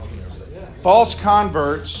False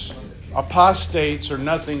converts, apostates are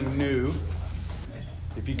nothing new.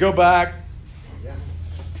 If you go back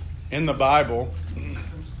in the Bible,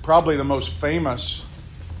 probably the most famous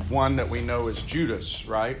one that we know is Judas,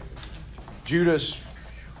 right? Judas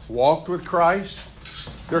walked with Christ.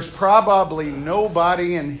 There's probably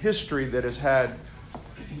nobody in history that has had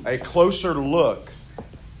a closer look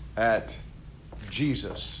at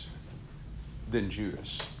Jesus than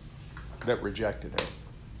Judas that rejected him.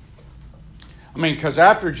 I mean, because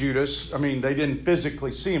after Judas, they didn't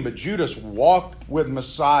physically see him, but Judas walked with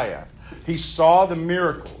Messiah. He saw the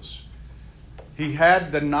miracles. He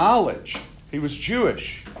had the knowledge. He was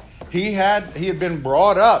Jewish. He had been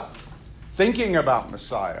brought up thinking about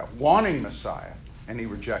Messiah, wanting Messiah, and he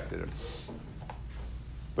rejected him.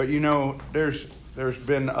 But there's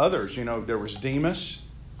been others. There was Demas,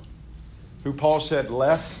 who Paul said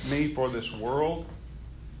left me for this world.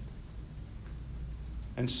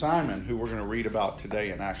 And Simon, who we're going to read about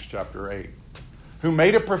today in Acts chapter 8, who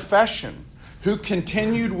made a profession, who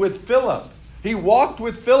continued with Philip. He walked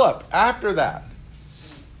with Philip after that.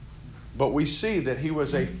 But we see that he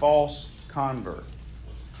was a false convert.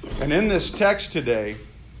 And in this text today,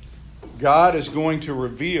 God is going to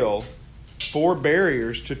reveal 4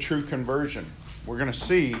 barriers to true conversion. We're going to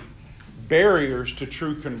see barriers to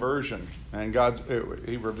true conversion. And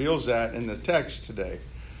He reveals that in the text today.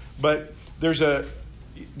 But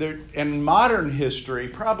in modern history,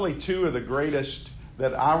 probably 2 of the greatest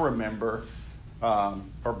that I remember are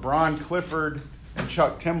Bron Clifford and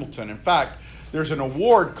Chuck Templeton. In fact, there's an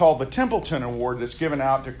award called the Templeton Award that's given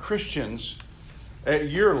out to Christians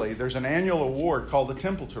yearly. There's an annual award called the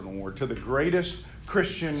Templeton Award to the greatest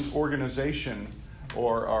Christian organization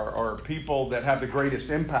or people that have the greatest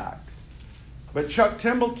impact. But Chuck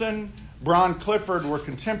Templeton, Bron Clifford were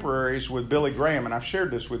contemporaries with Billy Graham, and I've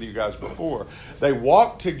shared this with you guys before. They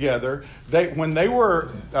walked together. When they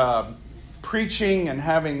were preaching and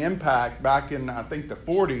having impact back in, I think, the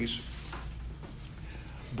 40s,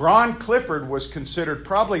 Bron Clifford was considered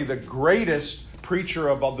probably the greatest preacher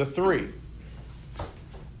of all the 3.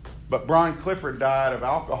 But Bron Clifford died of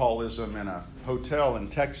alcoholism in a hotel in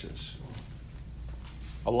Texas,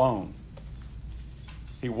 alone.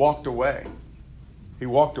 He walked away. He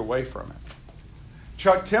walked away from it.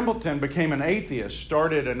 Chuck Templeton became an atheist,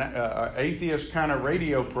 started an atheist kind of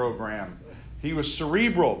radio program. He was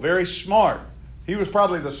cerebral, very smart. He was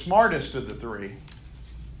probably the smartest of the 3,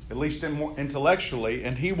 at least intellectually,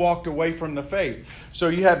 and he walked away from the faith. So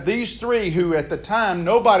you have these 3 who at the time,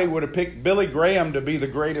 nobody would have picked Billy Graham to be the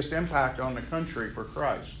greatest impact on the country for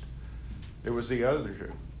Christ. It was the other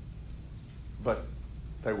 2. But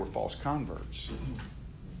they were false converts.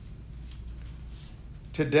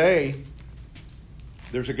 Today,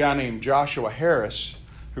 there's a guy named Joshua Harris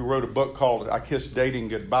who wrote a book called I Kissed Dating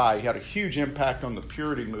Goodbye. He had a huge impact on the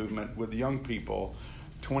purity movement with young people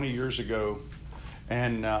 20 years ago.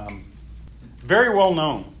 And very well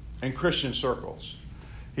known in Christian circles.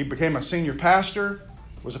 He became a senior pastor,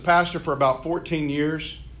 was a pastor for about 14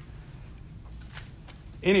 years.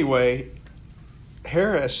 Anyway,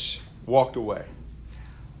 Harris walked away.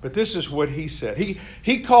 But this is what he said.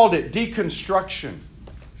 He called it deconstruction.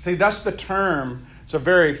 See, that's the term. It's a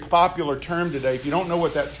very popular term today. If you don't know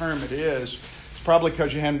what that term it is, it's probably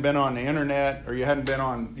because you hadn't been on the internet or you hadn't been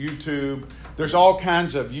on YouTube. There's all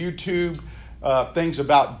kinds of YouTube things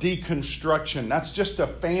about deconstruction. That's just a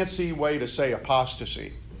fancy way to say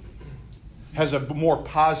apostasy. Has a more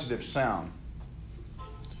positive sound.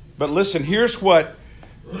 But listen, here's what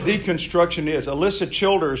deconstruction is. Alyssa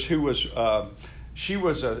Childers, who was... she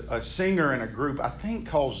was a singer in a group, I think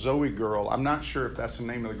called Zoe Girl. I'm not sure if that's the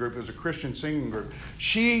name of the group. It was a Christian singing group.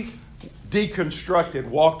 She deconstructed,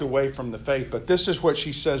 walked away from the faith. But this is what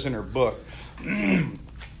she says in her book.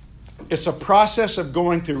 It's a process of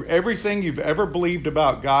going through everything you've ever believed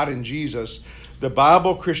about God and Jesus, the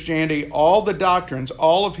Bible, Christianity, all the doctrines,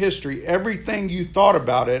 all of history, everything you thought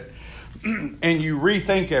about it, and you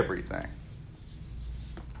rethink everything.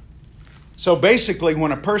 So basically,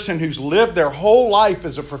 when a person who's lived their whole life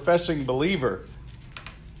as a professing believer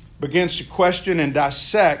begins to question and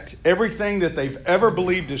dissect everything that they've ever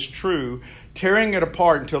believed is true, tearing it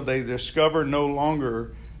apart until they discover no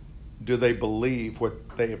longer do they believe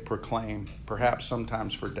what they have proclaimed, perhaps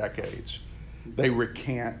sometimes for decades. They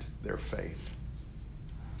recant their faith.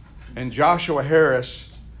 And Joshua Harris,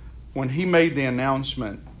 when he made the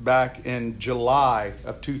announcement back in July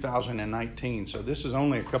of 2019, so this is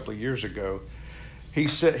only a couple of years ago, he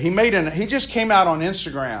said he just came out on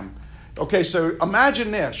Instagram. Okay, so imagine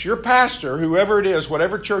this. Your pastor, whoever it is,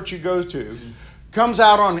 whatever church you go to, comes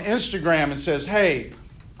out on Instagram and says, "Hey,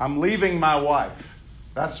 I'm leaving my wife.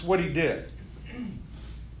 That's what he did.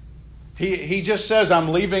 He just says, I'm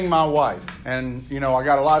leaving my wife. And, I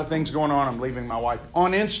got a lot of things going on. I'm leaving my wife.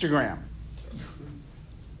 On Instagram.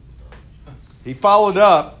 He followed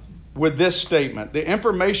up with this statement. The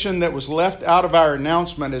information that was left out of our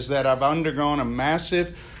announcement is that I've undergone a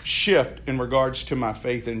massive shift in regards to my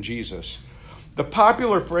faith in Jesus. The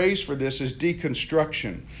popular phrase for this is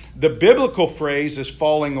deconstruction. The biblical phrase is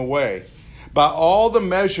falling away. By all the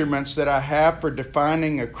measurements that I have for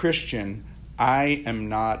defining a Christian, I am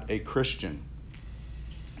not a Christian.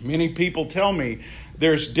 Many people tell me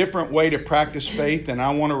there's a different way to practice faith and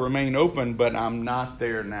I want to remain open, but I'm not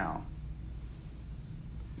there now.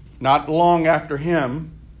 Not long after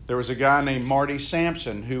him, there was a guy named Marty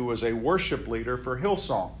Sampson who was a worship leader for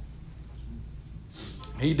Hillsong.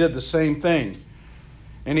 He did the same thing.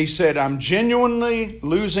 And he said, I'm genuinely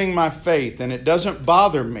losing my faith and it doesn't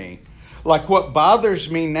bother me. Like what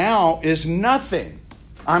bothers me now is nothing.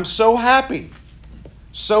 I'm so happy,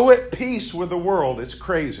 so at peace with the world. It's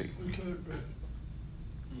crazy.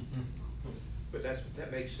 But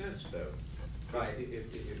that makes sense, though. Right?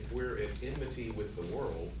 If we're in enmity with the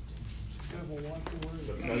world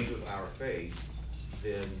because of our faith,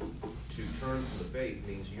 then to turn from the faith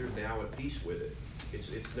means you're now at peace with it.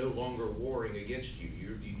 It's no longer warring against you.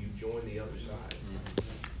 You join the other side.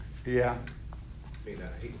 Yeah. I mean,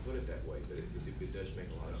 I hate to put it that way, but it does make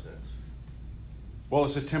a lot of sense. Well,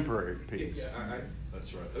 it's a temporary peace. Yeah,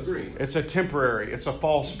 that's right. Agreed. It's a temporary, it's a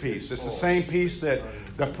false peace. It's the same peace that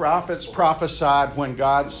the prophets prophesied when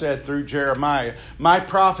God said through Jeremiah, my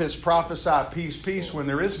prophets prophesy peace, peace when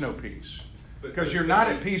there is no peace. Because you're not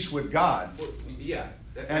at peace with God. Yeah.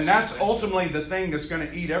 And that's ultimately the thing that's going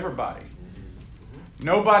to eat everybody.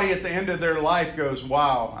 Nobody at the end of their life goes,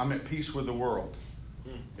 wow, I'm at peace with the world.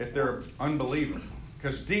 If they're unbeliever.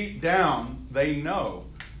 Because deep down, they know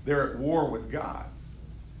they're at war with God.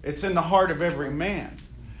 It's in the heart of every man.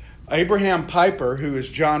 Abraham Piper, who is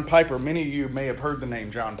John Piper, many of you may have heard the name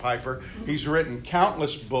John Piper. He's written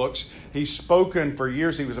countless books. He's spoken for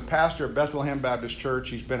years. He was a pastor at Bethlehem Baptist Church.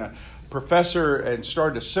 He's been a professor and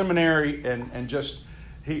started a seminary and just...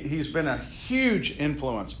 He's been a huge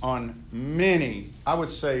influence on many, I would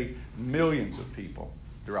say millions of people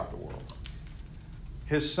throughout the world.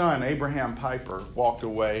 His son, Abraham Piper, walked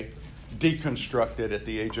away, deconstructed at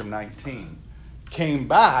the age of 19, came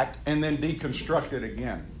back, and then deconstructed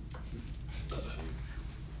again.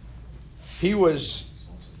 He was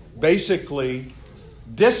basically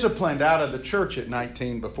disciplined out of the church at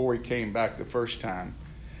 19 before he came back the first time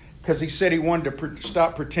because he said he wanted to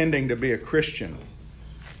stop pretending to be a Christian.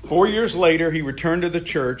 4 years later, he returned to the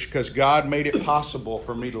church because God made it possible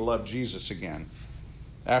for me to love Jesus again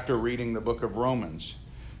after reading the book of Romans.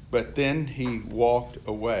 But then he walked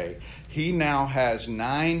away. He now has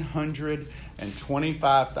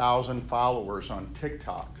 925,000 followers on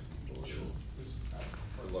TikTok.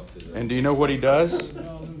 And do you know what he does?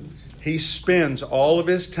 He spends all of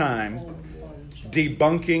his time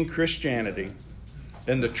debunking Christianity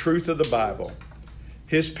and the truth of the Bible.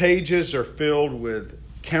 His pages are filled with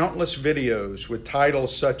countless videos with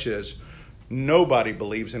titles such as "Nobody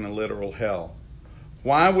Believes in a Literal Hell,"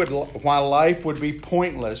 Why life would be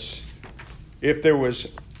pointless if there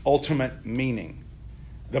was ultimate meaning.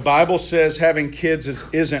 The Bible says having kids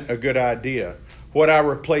isn't a good idea. What I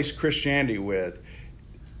replace Christianity with,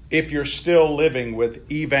 if you're still living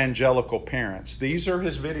with evangelical parents. These are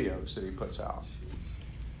his videos that he puts out.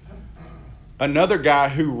 Another guy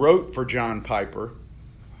who wrote for John Piper,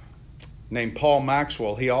 named Paul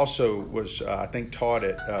Maxwell, he also was, I think, taught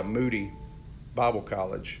at Moody Bible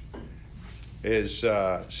College,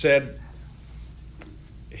 said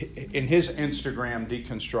in his Instagram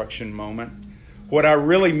deconstruction moment, what I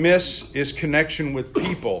really miss is connection with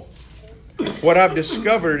people. What I've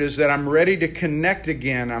discovered is that I'm ready to connect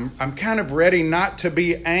again. I'm kind of ready not to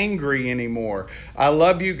be angry anymore. I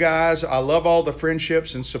love you guys. I love all the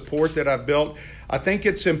friendships and support that I've built. I think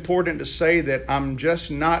it's important to say that I'm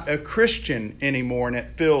just not a Christian anymore, and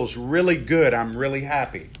it feels really good. I'm really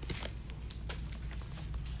happy.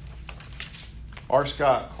 R.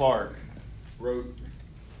 Scott Clark wrote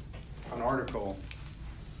an article,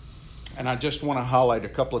 and I just want to highlight a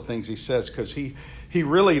couple of things he says because he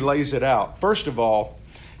really lays it out. First of all,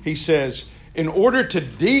 he says, in order to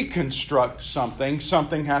deconstruct something,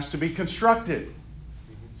 something has to be constructed.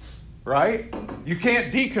 Right? You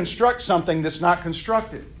can't deconstruct something that's not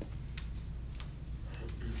constructed.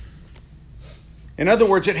 In other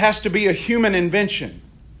words, it has to be a human invention.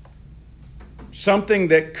 Something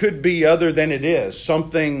that could be other than it is.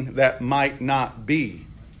 Something that might not be.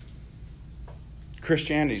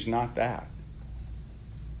 Christianity is not that.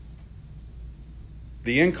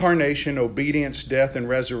 The incarnation, obedience, death, and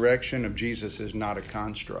resurrection of Jesus is not a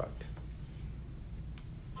construct.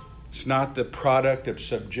 It's not the product of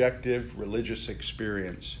subjective religious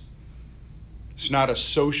experience. It's not a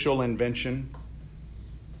social invention.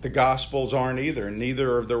 The Gospels aren't either, and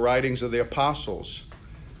neither are the writings of the apostles.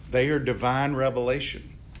 They are divine revelation.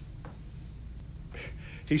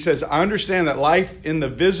 He says, I understand that life in the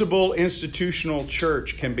visible institutional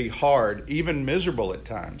church can be hard, even miserable at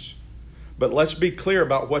times. But let's be clear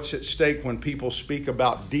about what's at stake when people speak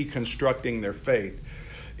about deconstructing their faith.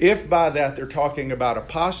 If by that they're talking about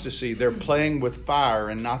apostasy, they're playing with fire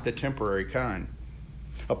and not the temporary kind.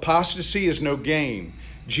 Apostasy is no game.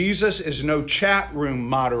 Jesus is no chat room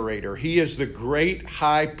moderator. He is the great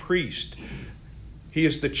high priest. He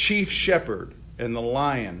is the chief shepherd and the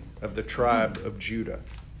lion of the tribe of Judah.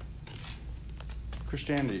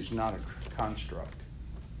 Christianity is not a construct.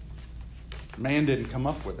 Man didn't come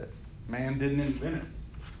up with it. Man didn't invent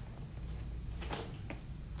it.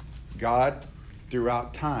 God,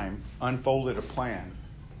 throughout time, unfolded a plan,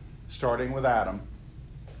 starting with Adam,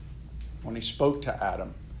 when he spoke to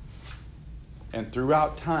Adam. And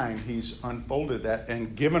throughout time, he's unfolded that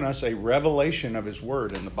and given us a revelation of his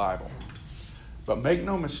word in the Bible. But make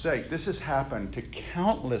no mistake, this has happened to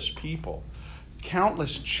countless people,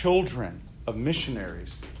 countless children of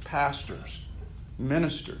missionaries, pastors,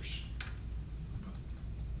 ministers.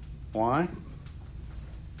 Why?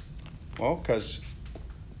 Well, because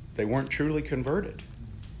they weren't truly converted.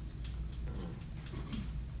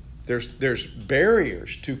 There's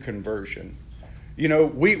barriers to conversion. You know,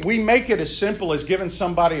 we make it as simple as giving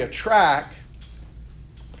somebody a tract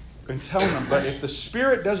and telling them, but if the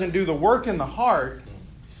Spirit doesn't do the work in the heart,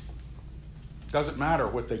 it doesn't matter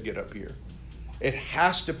what they get up here. It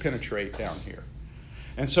has to penetrate down here.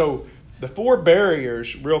 And so the 4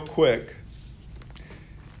 barriers, real quick,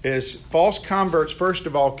 is false converts, first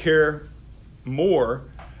of all, care more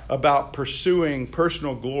about pursuing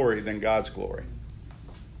personal glory than God's glory.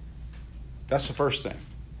 That's the first thing.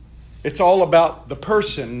 It's all about the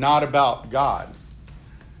person, not about God.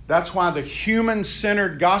 That's why the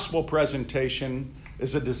human-centered gospel presentation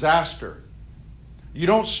is a disaster. You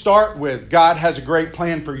don't start with God has a great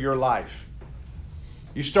plan for your life.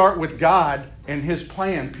 You start with God and His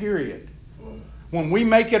plan, period. When we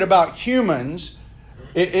make it about humans,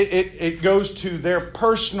 it goes to their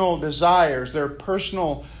personal desires, their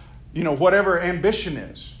personal, whatever ambition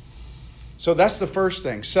is. So that's the first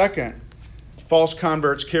thing. Second, false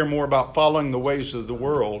converts care more about following the ways of the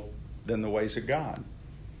world than the ways of God.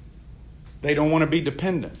 They don't want to be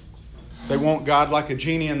dependent. They want God like a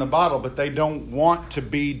genie in the bottle, but they don't want to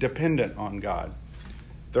be dependent on God.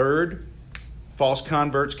 Third, false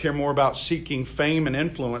converts care more about seeking fame and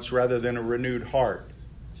influence rather than a renewed heart.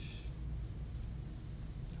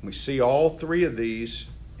 We see all 3 of these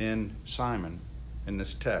in Simon in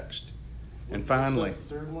this text. And finally,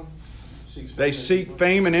 third one? They seek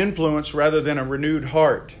fame and influence rather than a renewed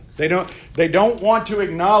heart. They don't want to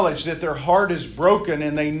acknowledge that their heart is broken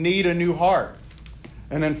and they need a new heart.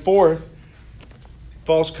 And then fourth,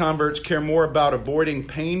 false converts care more about avoiding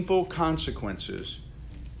painful consequences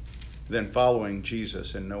than following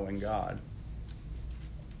Jesus and knowing God.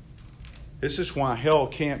 This is why hell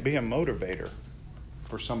can't be a motivator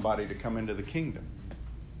for somebody to come into the kingdom.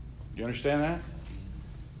 Do you understand that?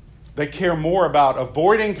 They care more about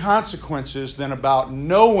avoiding consequences than about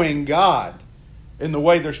knowing God in the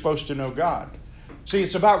way they're supposed to know God. See,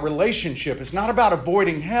 it's about relationship. It's not about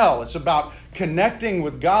avoiding hell. It's about connecting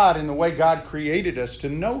with God in the way God created us to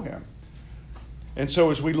know Him. And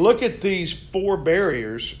so as we look at these 4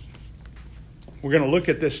 barriers, we're going to look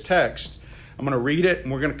at this text. I'm going to read it,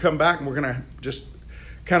 and we're going to come back, and we're going to just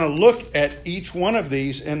kind of look at each one of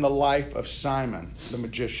these in the life of Simon, the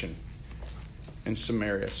magician in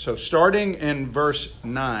Samaria. So starting in verse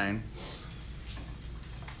 9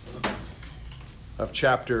 of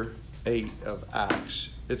chapter 8 of Acts,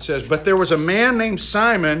 it says, "But there was a man named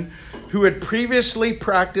Simon who had previously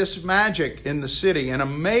practiced magic in the city and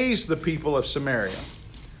amazed the people of Samaria,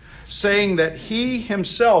 saying that he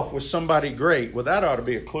himself was somebody great." Well, that ought to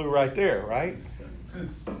be a clue right there, right?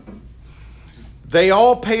 They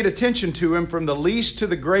all paid attention to him from the least to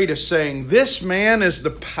the greatest, saying, "This man is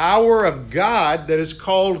the power of God that is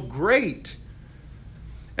called great."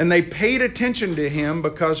 And they paid attention to him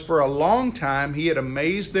because for a long time he had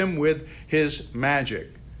amazed them with his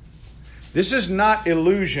magic. This is not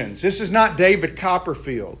illusions. This is not David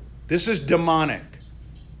Copperfield. This is demonic.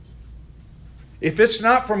 If it's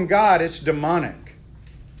not from God, it's demonic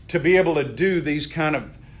to be able to do these kind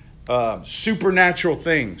of supernatural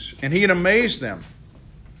things. And he had amazed them.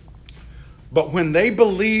 But when they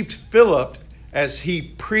believed Philip as he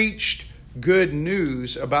preached good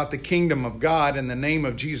news about the kingdom of God in the name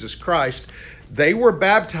of Jesus Christ, they were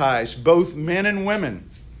baptized, both men and women.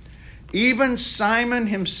 Even Simon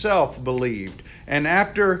himself believed, and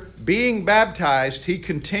after being baptized, he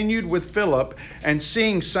continued with Philip, and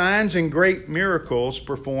seeing signs and great miracles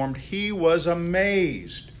performed, he was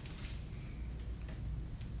amazed.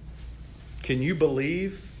 Can you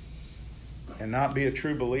believe and not be a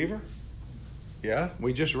true believer? Yeah,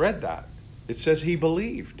 we just read that. It says he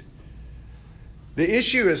believed. The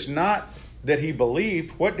issue is not that he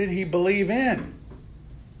believed. What did he believe in?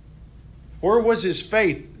 Where was his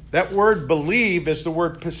faith? That word believe is the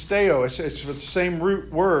word pisteo. It's the same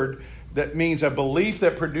root word that means a belief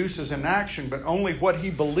that produces an action, but only what he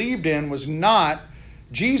believed in was not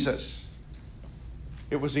Jesus.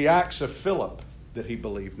 It was the acts of Philip that he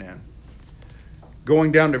believed in.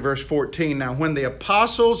 Going down to verse 14. Now, when the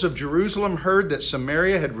apostles of Jerusalem heard that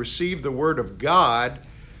Samaria had received the word of God,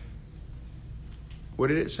 what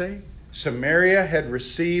did it say? Samaria had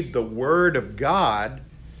received the word of God.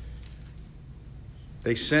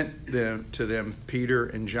 They sent to them Peter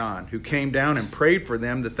and John, who came down and prayed for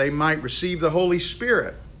them that they might receive the Holy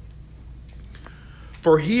Spirit.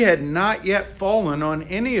 For he had not yet fallen on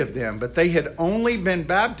any of them, but they had only been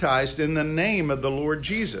baptized in the name of the Lord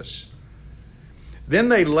Jesus. Then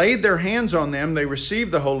they laid their hands on them, they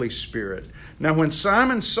received the Holy Spirit. Now when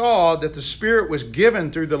Simon saw that the Spirit was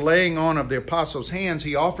given through the laying on of the apostles' hands,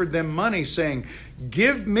 he offered them money, saying,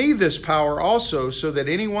 "Give me this power also, so that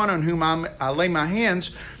anyone on whom I lay my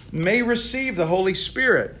hands may receive the Holy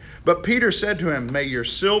Spirit." But Peter said to him, "May your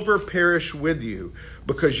silver perish with you,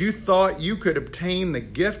 because you thought you could obtain the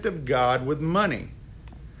gift of God with money.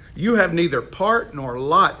 You have neither part nor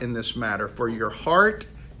lot in this matter, for your heart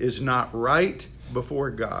is not right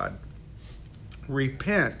before God.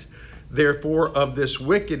 Repent, therefore, of this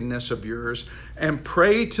wickedness of yours, and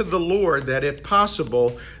pray to the Lord that, if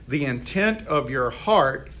possible, the intent of your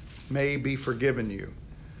heart may be forgiven you.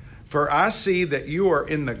 For I see that you are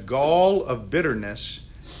in the gall of bitterness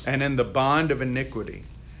and in the bond of iniquity."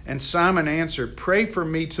 And Simon answered, "Pray for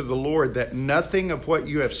me to the Lord that nothing of what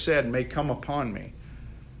you have said may come upon me."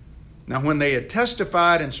 Now when they had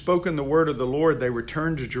testified and spoken the word of the Lord, they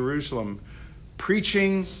returned to Jerusalem,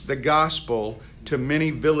 preaching the gospel to many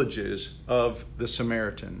villages of the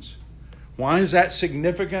Samaritans. Why is that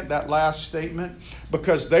significant, that last statement?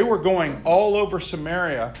 Because they were going all over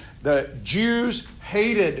Samaria. The Jews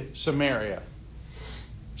hated Samaria.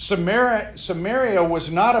 Samaria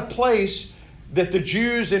was not a place that the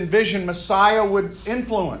Jews envisioned Messiah would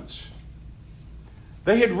influence.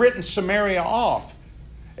 They had written Samaria off.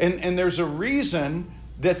 And there's a reason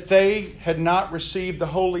that they had not received the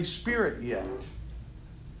Holy Spirit yet.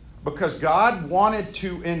 Because God wanted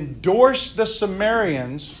to endorse the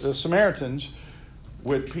Samaritans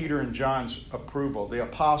with Peter and John's approval, the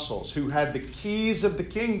apostles who had the keys of the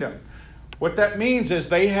kingdom. What that means is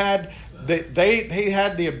they had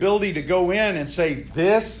the ability to go in and say,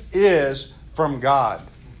 "This is from God."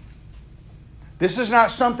 This is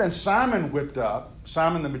not something Simon whipped up,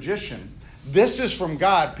 Simon the magician. This is from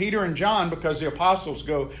God. Peter and John, because the apostles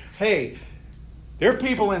go, "Hey, there are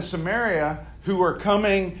people in Samaria who are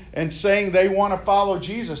coming and saying they want to follow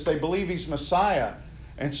Jesus. They believe He's Messiah."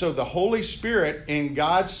 And so the Holy Spirit, in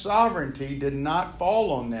God's sovereignty, did not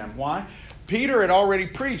fall on them. Why? Peter had already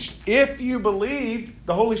preached, if you believe,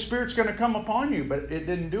 the Holy Spirit's going to come upon you. But it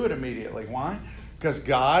didn't do it immediately. Why? Because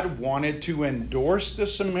God wanted to endorse the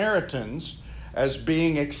Samaritans as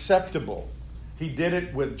being acceptable. He did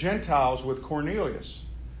it with Gentiles, with Cornelius,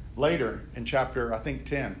 later in chapter, I think,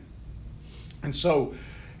 10. And so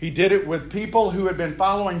He did it with people who had been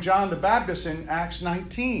following John the Baptist in Acts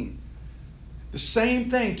 19. The same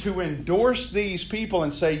thing, to endorse these people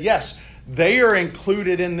and say, yes, they are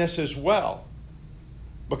included in this as well.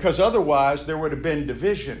 Because otherwise there would have been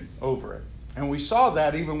division over it. And we saw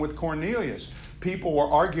that even with Cornelius. People were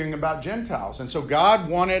arguing about Gentiles. And so God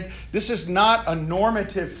wanted, this is not a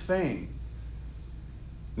normative thing.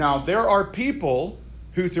 Now, there are people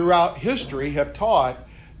who throughout history have taught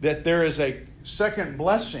that there is a second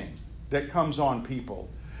blessing that comes on people,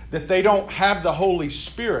 that they don't have the Holy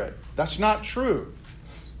Spirit. That's not true.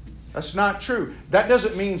 That's not true. That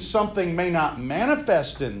doesn't mean something may not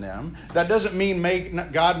manifest in them. That doesn't mean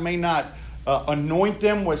God may not anoint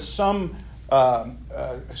them with some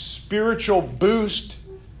spiritual boost.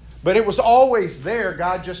 But it was always there.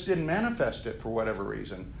 God just didn't manifest it for whatever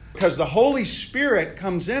reason. Because the Holy Spirit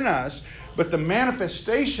comes in us, but the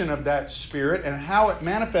manifestation of that Spirit and how it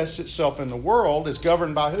manifests itself in the world is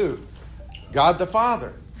governed by who? God the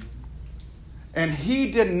Father. And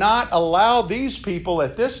He did not allow these people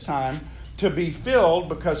at this time to be filled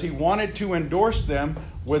because he wanted to endorse them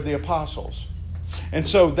with the apostles. And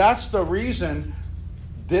so that's the reason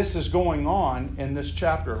this is going on in this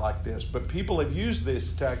chapter like this. But people have used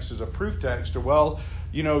this text as a proof text to, well,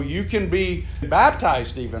 you can be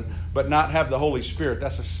baptized even, but not have the Holy Spirit.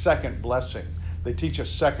 That's a second blessing. They teach a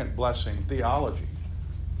second blessing theology.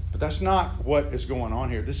 But that's not what is going on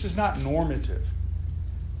here. This is not normative.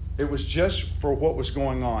 It was just for what was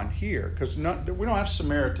going on here. Because we don't have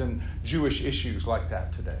Samaritan Jewish issues like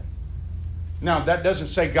that today. Now, that doesn't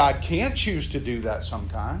say God can't choose to do that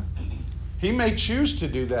sometime. He may choose to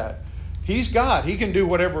do that. He's God. He can do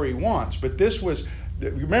whatever he wants. But this was,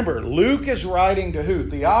 remember, Luke is writing to who?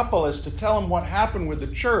 Theophilus, to tell him what happened with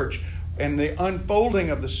the church and the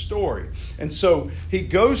unfolding of the story. And so he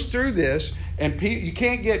goes through this, and you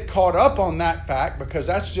can't get caught up on that fact because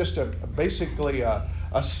that's just basically a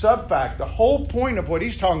sub-fact. The whole point of what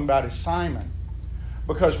he's talking about is Simon.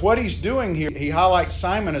 Because what he's doing here, he highlights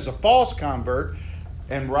Simon as a false convert,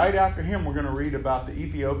 and right after him we're going to read about the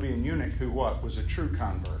Ethiopian eunuch who was a true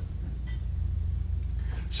convert.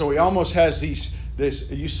 So he almost has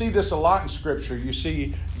this, you see this a lot in Scripture. You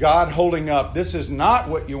see God holding up, this is not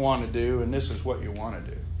what you want to do, and this is what you want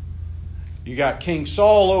to do. You got King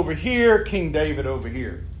Saul over here, King David over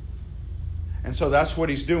here. And so that's what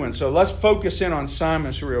he's doing. So let's focus in on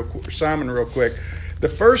Simon real quick. The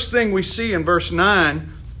first thing we see in verse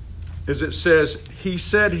 9 is it says, he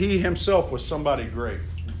said he himself was somebody great.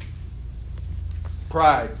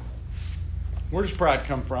 Pride. Where does pride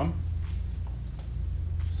come from?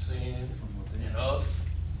 Sin in us.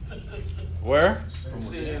 Where?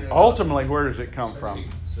 Sin. Ultimately, where does it come from?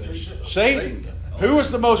 Satan. Who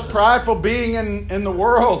was the most prideful being in the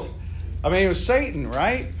world? I mean, it was Satan,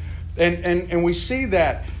 right? And we see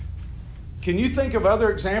that. Can you think of other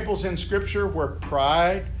examples in Scripture where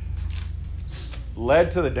pride led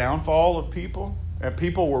to the downfall of people? And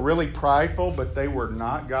people were really prideful, but they were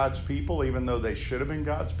not God's people, even though they should have been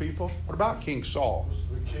God's people? What about King Saul?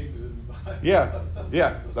 The kings in the Bible.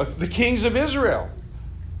 Yeah. The kings of Israel.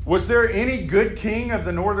 Was there any good king of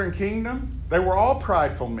the northern kingdom? They were all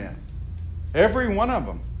prideful men. Every one of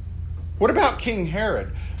them. What about King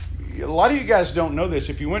Herod? A lot of you guys don't know this.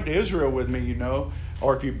 If you went to Israel with me, you know.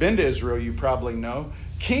 Or if you've been to Israel, you probably know.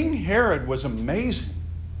 King Herod was amazing.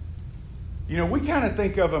 We kind of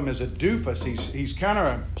think of him as a doofus. He's kind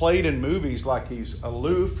of played in movies like he's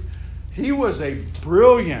aloof. He was a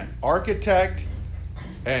brilliant architect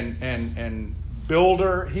and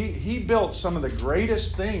builder. He built some of the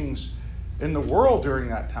greatest things in the world during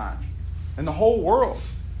that time. In the whole world.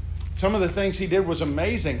 Some of the things he did was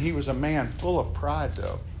amazing. He was a man full of pride,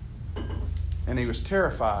 though. And he was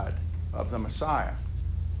terrified of the Messiah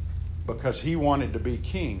because he wanted to be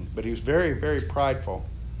king. But he was very, very prideful.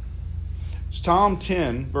 Psalm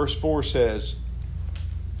 10, verse 4 says,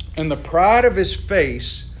 "In the pride of his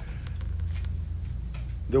face,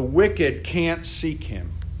 the wicked can't seek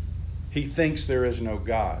him. He thinks there is no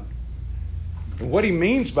God." And what he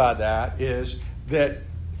means by that is that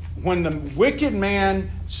when the wicked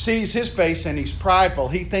man sees his face and he's prideful,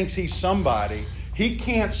 he thinks he's somebody. He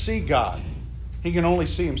can't see God. He can only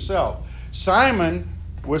see himself. Simon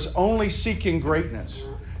was only seeking greatness.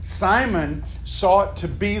 Simon sought to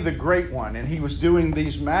be the great one, and he was doing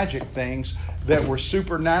these magic things that were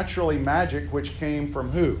supernaturally magic, which came from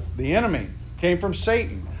who? The enemy. Came from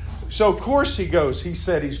Satan. So of course he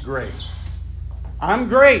said he's great. I'm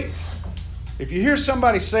great. If you hear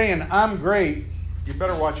somebody saying, I'm great, you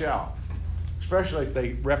better watch out. Especially if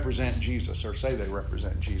they represent Jesus or say they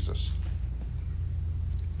represent Jesus.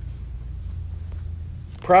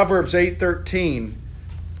 Proverbs 8:13,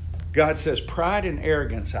 God says, pride and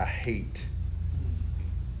arrogance I hate.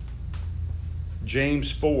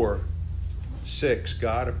 James 4:6,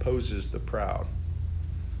 God opposes the proud.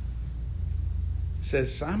 It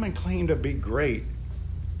says Simon claimed to be great.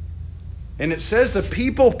 And it says the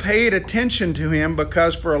people paid attention to him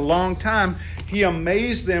because for a long time he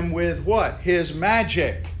amazed them with what? His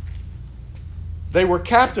magic. They were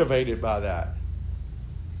captivated by that.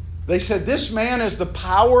 They said, this man is the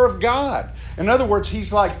power of God. In other words,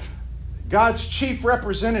 he's like God's chief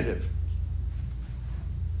representative.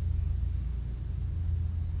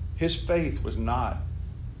 His faith was not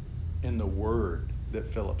in the word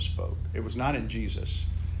that Philip spoke. It was not in Jesus.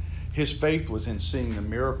 His faith was in seeing the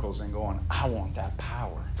miracles and going, I want that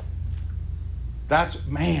power. That's,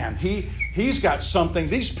 man, he's got something.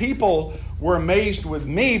 These people were amazed with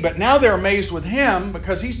me, but now they're amazed with him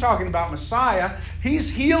because he's talking about Messiah. He's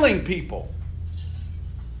healing people.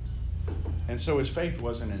 And so his faith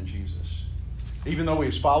wasn't in Jesus. Even though he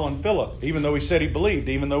was following Philip, even though he said he believed,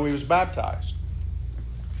 even though he was baptized.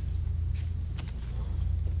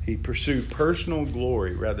 He pursued personal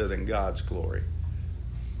glory rather than God's glory.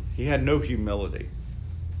 He had no humility.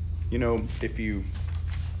 You know, if you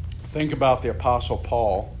think about the Apostle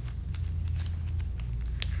Paul,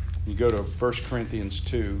 you go to 1 Corinthians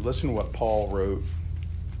 2, listen to what Paul wrote.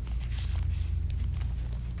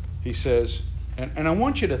 He says, and I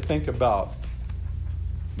want you to think about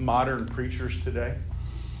modern preachers today,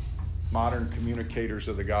 modern communicators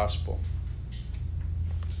of the gospel.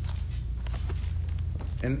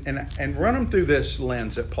 And run them through this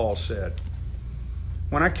lens that Paul said.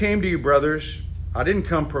 When I came to you, brothers, I didn't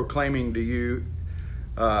come proclaiming to you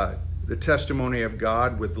the testimony of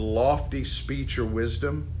God with lofty speech or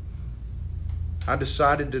wisdom. I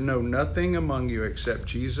decided to know nothing among you except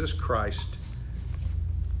Jesus Christ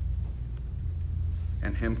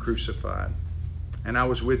and Him crucified. And I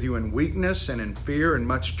was with you in weakness and in fear and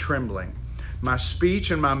much trembling. My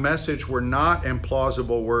speech and my message were not in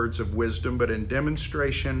plausible words of wisdom, but in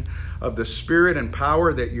demonstration of the Spirit and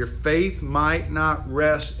power, that your faith might not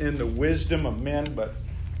rest in the wisdom of men, but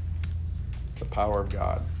the power of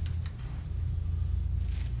God.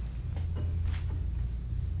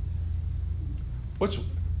 What's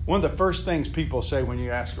one of the first things people say when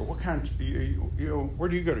you ask her, "What kind? Where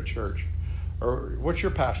do you go to church?" Or "What's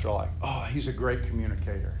your pastor like?" "Oh, he's a great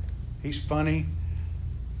communicator. He's funny.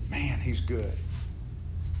 Man, he's good."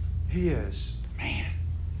 He is. Man.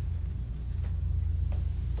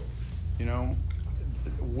 You know,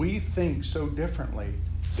 we think so differently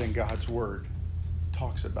than God's Word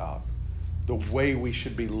talks about the way we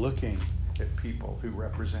should be looking at people who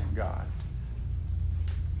represent God.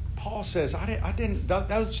 Paul says,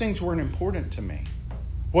 those things weren't important to me.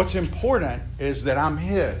 What's important is that I'm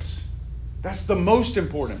His. That's the most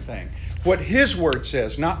important thing. What His Word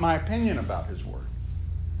says, not my opinion about His Word.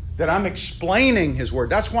 That I'm explaining His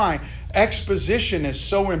Word. That's why exposition is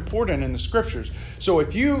so important in the Scriptures. So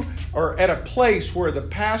if you are at a place where the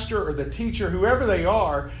pastor or the teacher, whoever they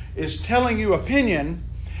are, is telling you opinion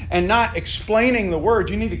and not explaining the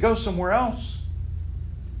Word, you need to go somewhere else.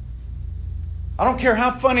 I don't care how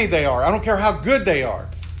funny they are. I don't care how good they are.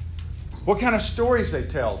 What kind of stories they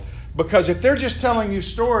tell. Because if they're just telling you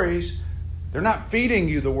stories, they're not feeding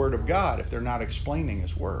you the Word of God if they're not explaining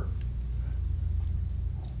His Word.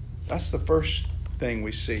 That's the first thing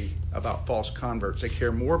we see about false converts. They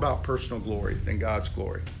care more about personal glory than God's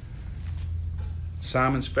glory.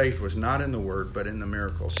 Simon's faith was not in the Word, but in the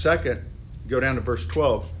miracle. Second, go down to verse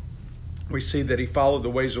 12. We see that he followed the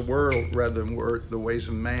ways of the world rather than the ways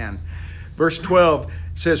of man. Verse 12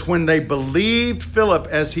 says, when they believed Philip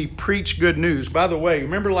as he preached good news. By the way,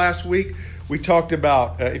 remember last week we talked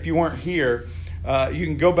about, if you weren't here, you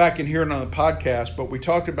can go back and hear it on the podcast, but we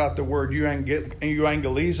talked about the word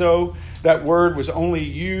euangelizo. That word was only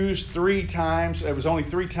used 3 times. It was only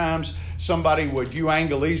 3 times somebody would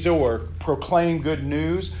euangelizo or proclaim good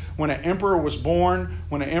news. When an emperor was born,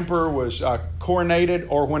 when an emperor was coronated,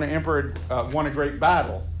 or when an emperor won a great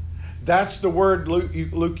battle. That's the word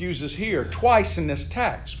Luke uses here twice in this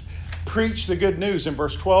text. Preach the good news in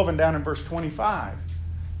verse 12 and down in verse 25.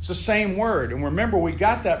 It's the same word. And remember, we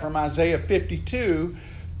got that from Isaiah 52,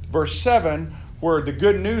 verse 7, where the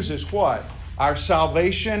good news is what? Our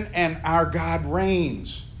salvation and our God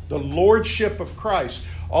reigns. The lordship of Christ.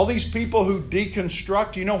 All these people who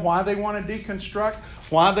deconstruct, you know why they want to deconstruct?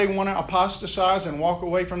 Why they want to apostatize and walk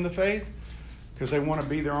away from the faith? Because they want to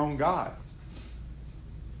be their own God.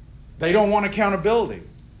 They don't want accountability.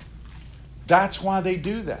 That's why they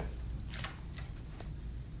do that.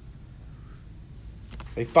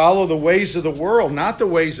 They follow the ways of the world, not the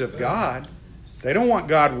ways of God. They don't want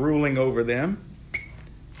God ruling over them.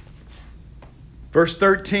 Verse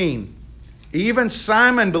 13. Even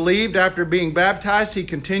Simon believed after being baptized. He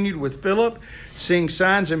continued with Philip. Seeing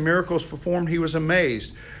signs and miracles performed, he was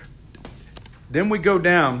amazed. Then we go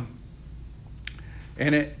down,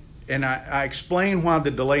 and I explain why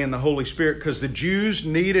the delay in the Holy Spirit, because the Jews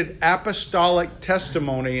needed apostolic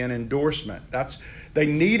testimony and endorsement. They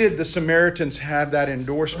needed the Samaritans to have that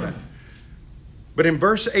endorsement. But in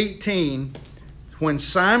verse 18, when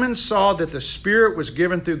Simon saw that the Spirit was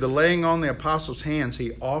given through the laying on the apostles' hands,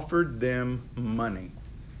 he offered them money.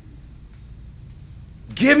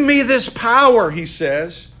 Give me this power, he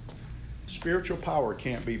says. Spiritual power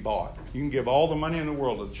can't be bought. You can give all the money in the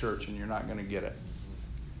world to the church and you're not going to get it.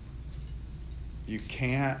 You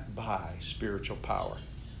can't buy spiritual power.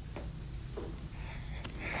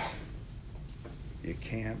 You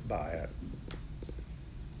can't buy it.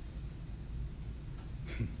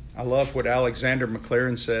 I love what Alexander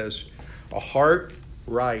McLaren says. A heart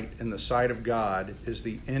right in the sight of God is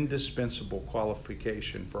the indispensable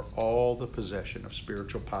qualification for all the possession of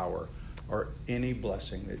spiritual power or any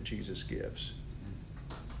blessing that Jesus gives.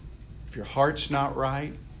 If your heart's not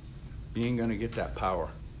right, you ain't going to get that power.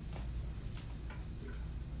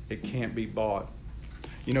 It can't be bought.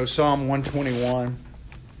 You know, Psalm 121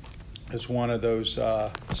 is one of those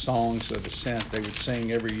songs of ascent they would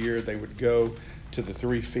sing every year. They would go to the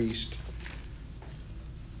three feasts.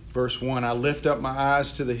 Verse 1, I lift up my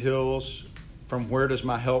eyes to the hills. From where does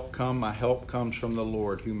my help come? My help comes from the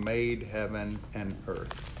Lord who made heaven and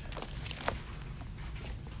earth.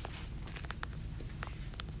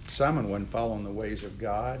 Simon wasn't following the ways of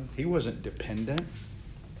God. He wasn't dependent.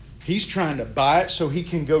 He's trying to buy it so he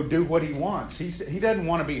can go do what he wants. He doesn't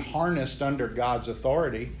want to be harnessed under God's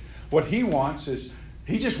authority. What he wants is,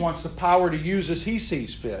 he just wants the power to use as he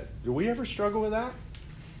sees fit. Do we ever struggle with that?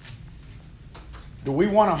 Do we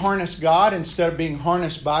want to harness God instead of being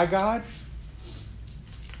harnessed by God?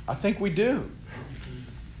 I think we do.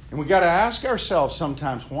 And we got to ask ourselves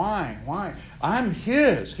sometimes, why? Why? I'm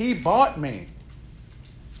His. He bought me.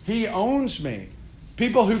 He owns me.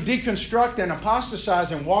 People who deconstruct and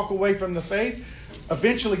apostatize and walk away from the faith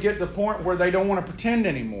eventually get to the point where they don't want to pretend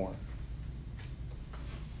anymore.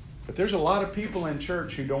 But there's a lot of people in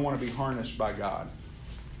church who don't want to be harnessed by God.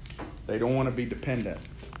 They don't want to be dependent.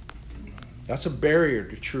 That's a barrier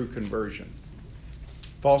to true conversion.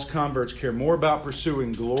 False converts care more about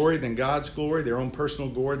pursuing glory than God's glory, their own personal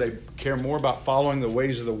glory. They care more about following the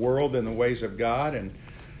ways of the world than the ways of God. And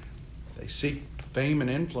they seek fame and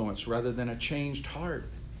influence rather than a changed heart.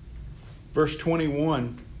 Verse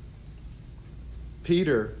 21,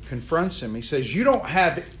 Peter confronts him. He says, you don't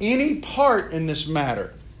have any part in this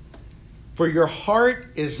matter, for your heart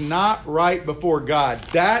is not right before God.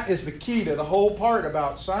 That is the key to the whole part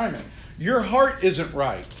about Simon. Your heart isn't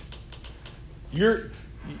right.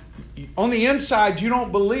 On the inside, you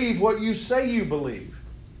don't believe what you say you believe.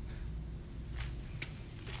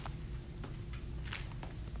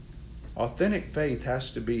 Authentic faith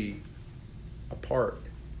has to be apart.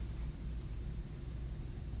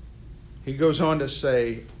 He goes on to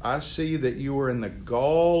say, I see that you are in the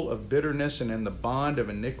gall of bitterness and in the bond of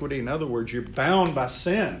iniquity. In other words, you're bound by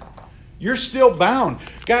sin. You're still bound.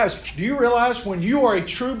 Guys, do you realize when you are a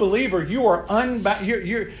true believer, you are unbound?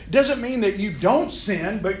 Doesn't mean that you don't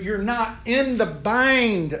sin, but you're not in the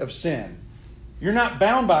bind of sin. You're not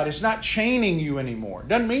bound by it. It's not chaining you anymore.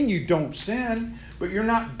 Doesn't mean you don't sin, but you're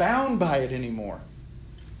not bound by it anymore.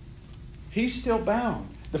 He's still bound.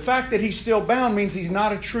 The fact that he's still bound means he's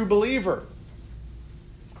not a true believer.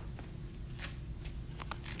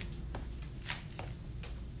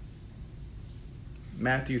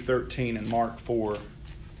 Matthew 13 and Mark 4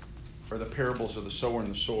 are the parables of the sower and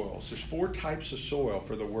the soils. There's 4 types of soil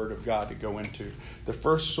for the Word of God to go into. The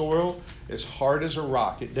first soil is hard as a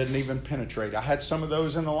rock. It doesn't even penetrate. I had some of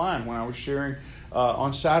those in the line when I was sharing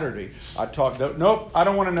on Saturday. I talked, nope, I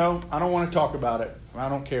don't want to know. I don't want to talk about it. I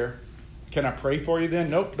don't care. Can I pray for you then?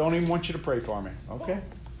 Nope, don't even want you to pray for me. Okay.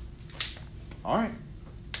 All right.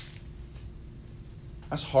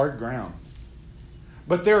 That's hard ground.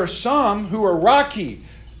 But there are some who are rocky.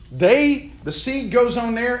 The seed goes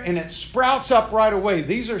on there and it sprouts up right away.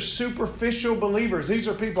 These are superficial believers. These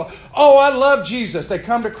are people, oh, I love Jesus. They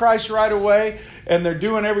come to Christ right away and they're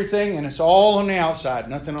doing everything and it's all on the outside,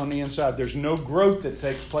 nothing on the inside. There's no growth that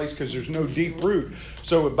takes place because there's no deep root.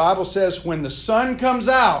 So the Bible says when the sun comes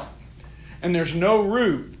out and there's no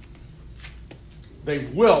root, they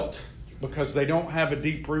wilt because they don't have a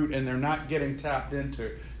deep root and they're not getting tapped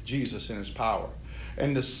into Jesus and His power.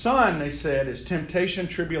 And the sun, they said, is temptation,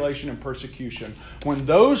 tribulation, and persecution. When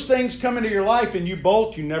those things come into your life and you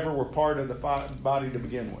bolt, you never were part of the body to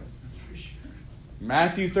begin with.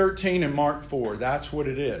 Matthew 13 and Mark 4, that's what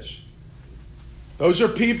it is. Those are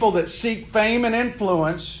people that seek fame and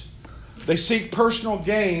influence. They seek personal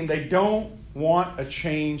gain. They don't want a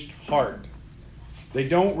changed heart. They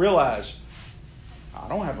don't realize, I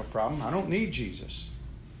don't have a problem. I don't need Jesus.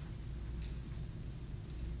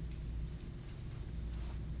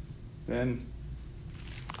 Then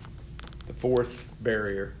the fourth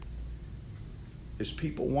barrier is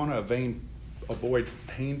people want to avoid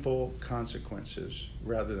painful consequences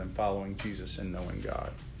rather than following Jesus and knowing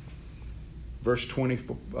God. Verse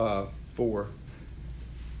 24,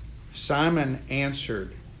 Simon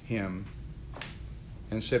answered him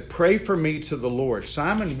and said, pray for me to the Lord.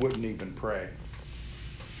 Simon wouldn't even pray.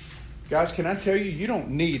 Guys, can I tell you, you don't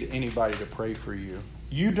need anybody to pray for you.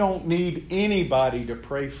 You don't need anybody to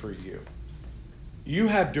pray for you. You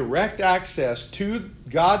have direct access to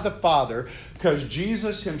God the Father because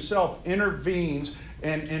Jesus Himself intervenes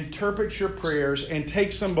and interprets your prayers and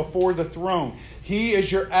takes them before the throne. He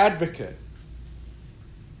is your advocate.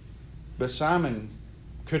 But Simon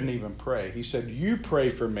couldn't even pray. He said, you pray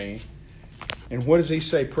for me. And what does he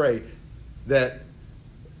say, pray? That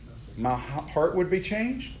my heart would be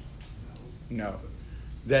changed? No.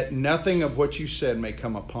 That nothing of what you said may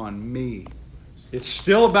come upon me. It's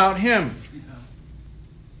still about him.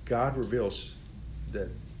 God reveals that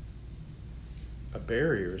a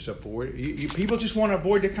barrier is avoid. People just want to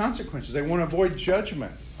avoid the consequences. They want to avoid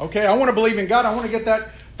judgment. Okay, I want to believe in God. I want to get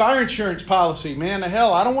that fire insurance policy. Man, to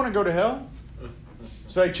hell. I don't want to go to hell.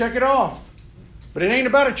 Say, check it off. But it ain't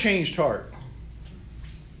about a changed heart.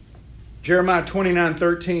 Jeremiah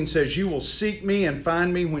 29:13 says, you will seek me and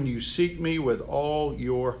find me when you seek me with all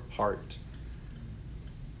your heart.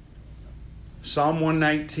 Psalm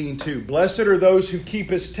 119:2. Blessed are those who keep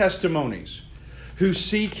his testimonies, who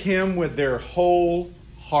seek him with their whole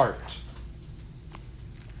heart.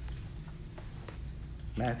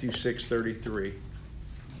 Matthew 6:33.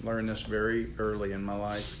 Learned this very early in my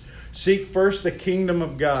life. Seek first the kingdom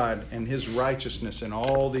of God and his righteousness, and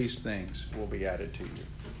all these things will be added to you.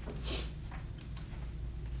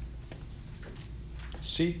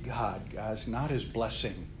 Seek God, guys, not his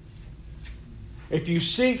blessing. If you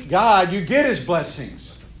seek God, you get his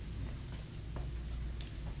blessings.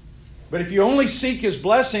 But if you only seek his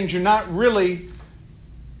blessings, you're not really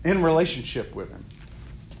in relationship with him.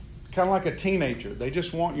 Kind of like a teenager. They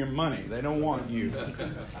just want your money. They don't want you.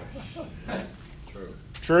 True.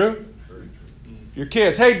 True? Very true. Your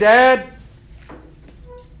kids, hey, Dad,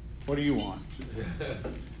 what do you want?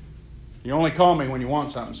 You only call me when you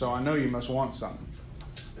want something, so I know you must want something.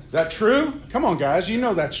 Is that true? Come on, guys. You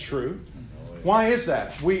know that's true. Why is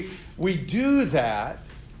that? We do that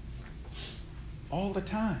all the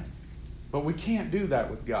time. But we can't do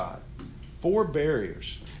that with God. 4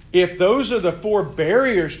 barriers. If those are the 4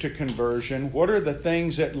 barriers to conversion, what are the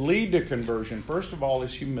things that lead to conversion? First of all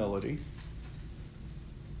is humility.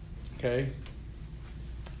 Okay.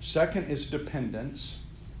 Second is dependence.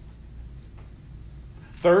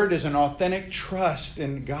 Third is an authentic trust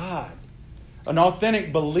in God. An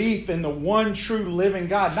authentic belief in the one true living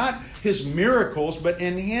God. Not his miracles, but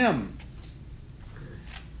in him.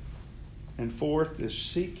 And fourth is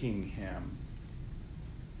seeking him.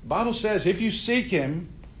 The Bible says if you seek him,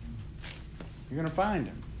 you're going to find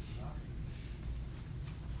him.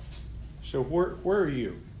 So where are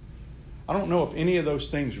you? I don't know if any of those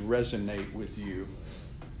things resonate with you.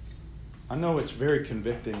 I know it's very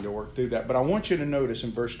convicting to work through that, but I want you to notice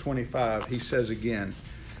in verse 25, he says again,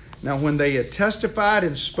 now when they had testified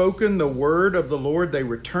and spoken the word of the Lord, they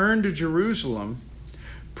returned to Jerusalem,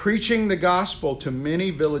 preaching the gospel to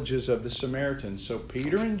many villages of the Samaritans. So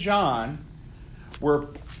Peter and John were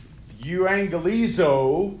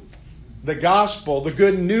euangelizo, the gospel, the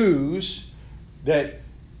good news that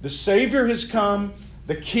the Savior has come,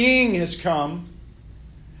 the King has come.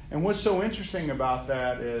 And what's so interesting about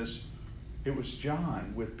that is it was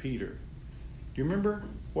John with Peter. Do you remember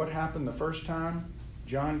what happened the first time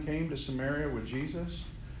John came to Samaria with Jesus?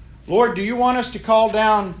 Lord, do you want us to call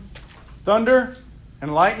down thunder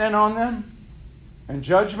and lightning on them and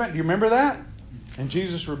judgment? Do you remember that? And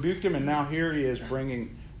Jesus rebuked him, and now here he is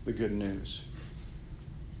bringing the good news.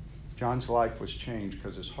 John's life was changed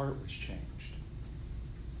because his heart was changed.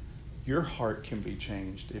 Your heart can be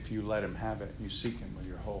changed if you let him have it and you seek him with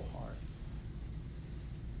your whole heart.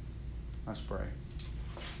 Let's pray.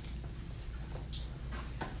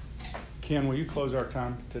 Ken, will you close our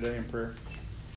time today in prayer?